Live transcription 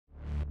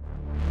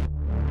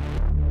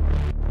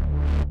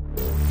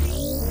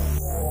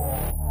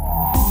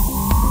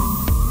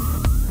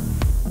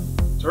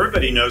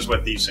everybody knows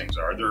what these things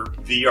are. They're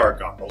VR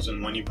goggles,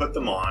 and when you put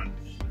them on,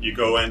 you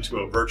go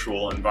into a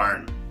virtual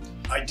environment.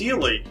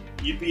 Ideally,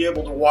 you'd be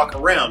able to walk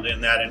around in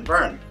that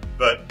environment,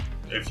 but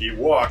if you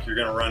walk, you're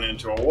going to run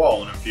into a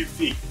wall in a few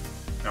feet.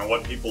 Now,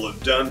 what people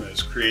have done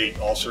is create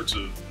all sorts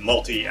of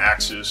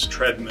multi-axis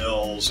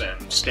treadmills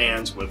and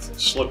stands with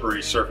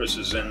slippery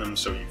surfaces in them,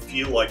 so you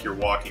feel like you're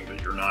walking,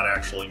 but you're not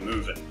actually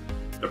moving.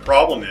 The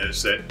problem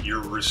is that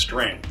you're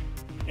restrained,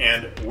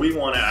 and we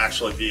want to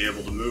actually be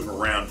able to move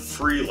around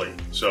freely.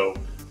 So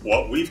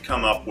what we've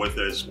come up with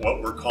is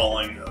what we're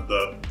calling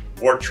the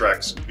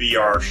Vortex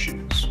VR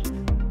shoes.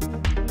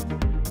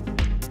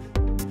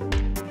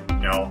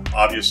 Now,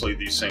 obviously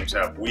these things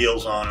have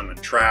wheels on them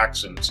and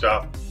tracks and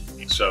stuff,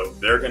 so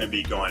they're going to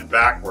be going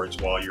backwards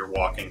while you're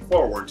walking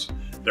forwards.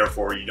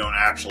 Therefore, you don't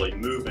actually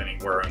move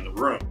anywhere in the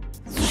room.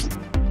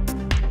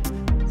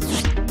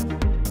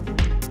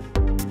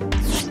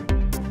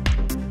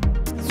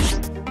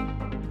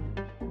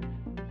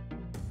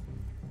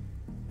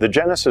 The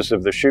genesis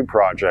of the shoe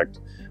project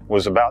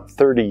was about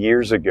 30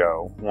 years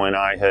ago when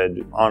I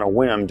had, on a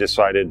whim,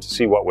 decided to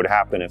see what would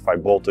happen if I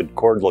bolted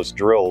cordless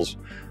drills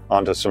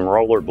onto some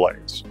roller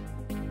blades.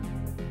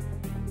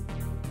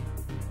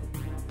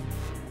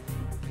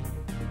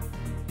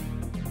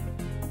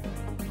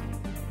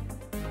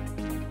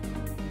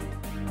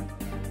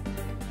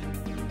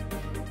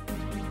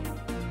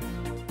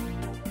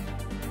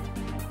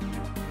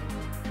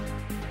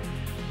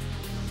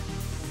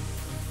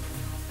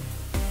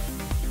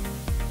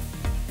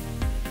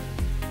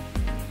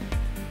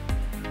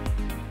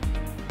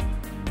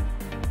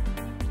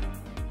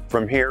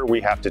 From here,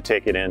 we have to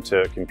take it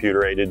into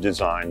computer-aided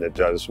design that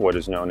does what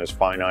is known as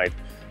finite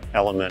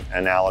element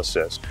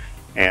analysis,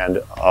 and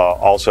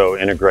also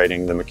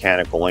integrating the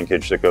mechanical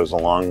linkage that goes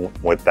along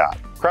with that.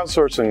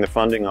 Crowdsourcing the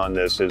funding on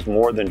this is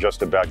more than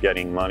just about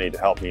getting money to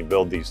help me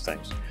build these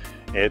things.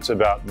 It's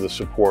about the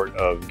support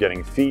of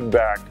getting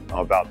feedback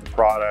about the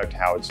product,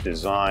 how it's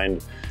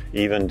designed,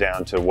 even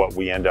down to what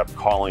we end up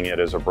calling it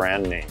as a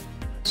brand name.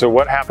 So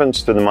what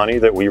happens to the money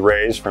that we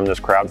raise from this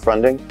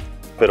crowdfunding?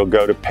 It'll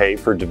go to pay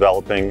for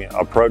developing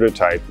a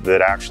prototype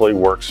that actually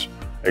works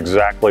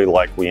exactly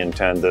like we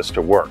intend this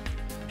to work.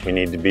 We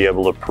need to be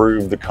able to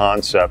prove the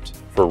concept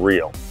for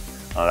real.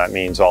 That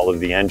means all of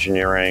the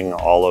engineering,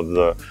 all of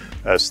the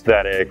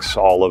aesthetics,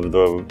 all of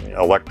the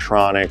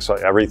electronics,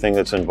 everything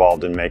that's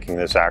involved in making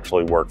this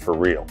actually work for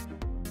real.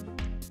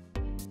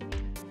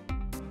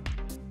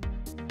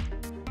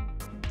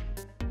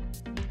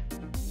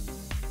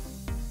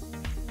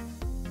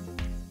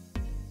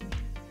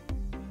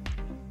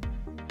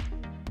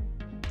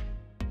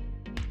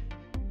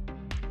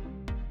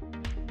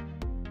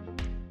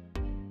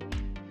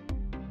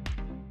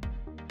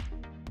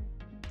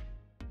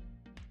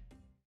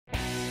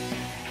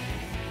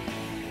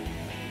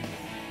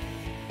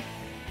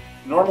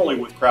 Normally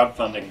with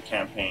crowdfunding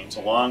campaigns,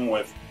 along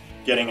with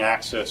getting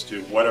access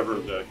to whatever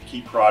the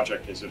key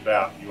project is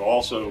about, you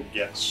also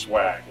get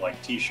swag like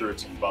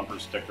t-shirts and bumper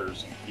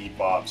stickers and key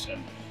fobs,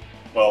 and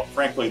well,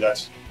 frankly,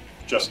 that's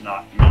just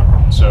not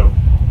me. So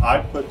I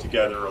put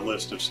together a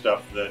list of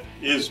stuff that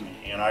is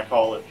me, and I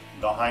call it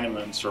the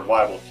Hyneman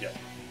Survival Kit.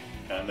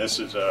 And this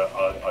is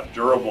a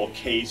durable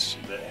case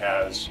that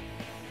has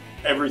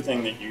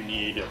everything that you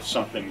need if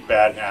something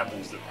bad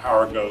happens, the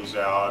power goes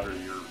out, or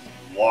you're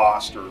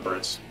lost, or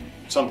it's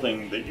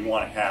something that you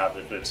want to have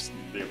if it's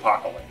the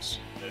apocalypse.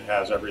 It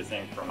has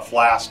everything from a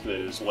flask that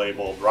is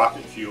labeled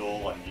rocket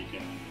fuel, and you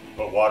can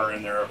put water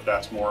in there if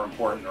that's more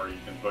important, or you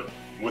can put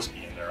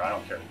whiskey in there, I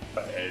don't care.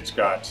 It's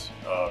got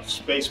a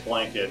space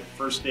blanket,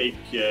 first aid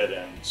kit,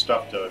 and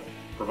stuff to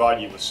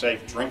provide you with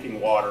safe drinking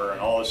water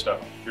and all this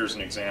stuff. Here's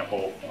an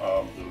example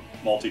of the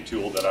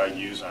multi-tool that I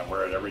use, and I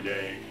wear it every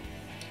day.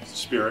 It's a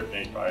Spirit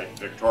made by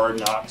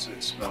Victorinox.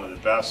 It's one of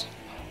the best.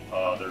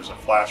 There's a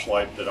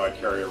flashlight that I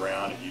carry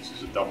around. It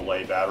uses a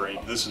AA battery.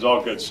 This is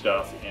all good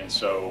stuff, and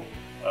so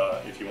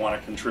if you want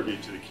to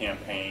contribute to the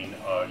campaign,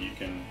 you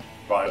can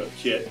buy a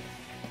kit.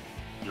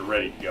 You're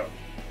ready to go.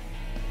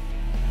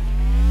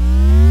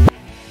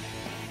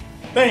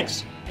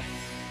 Thanks.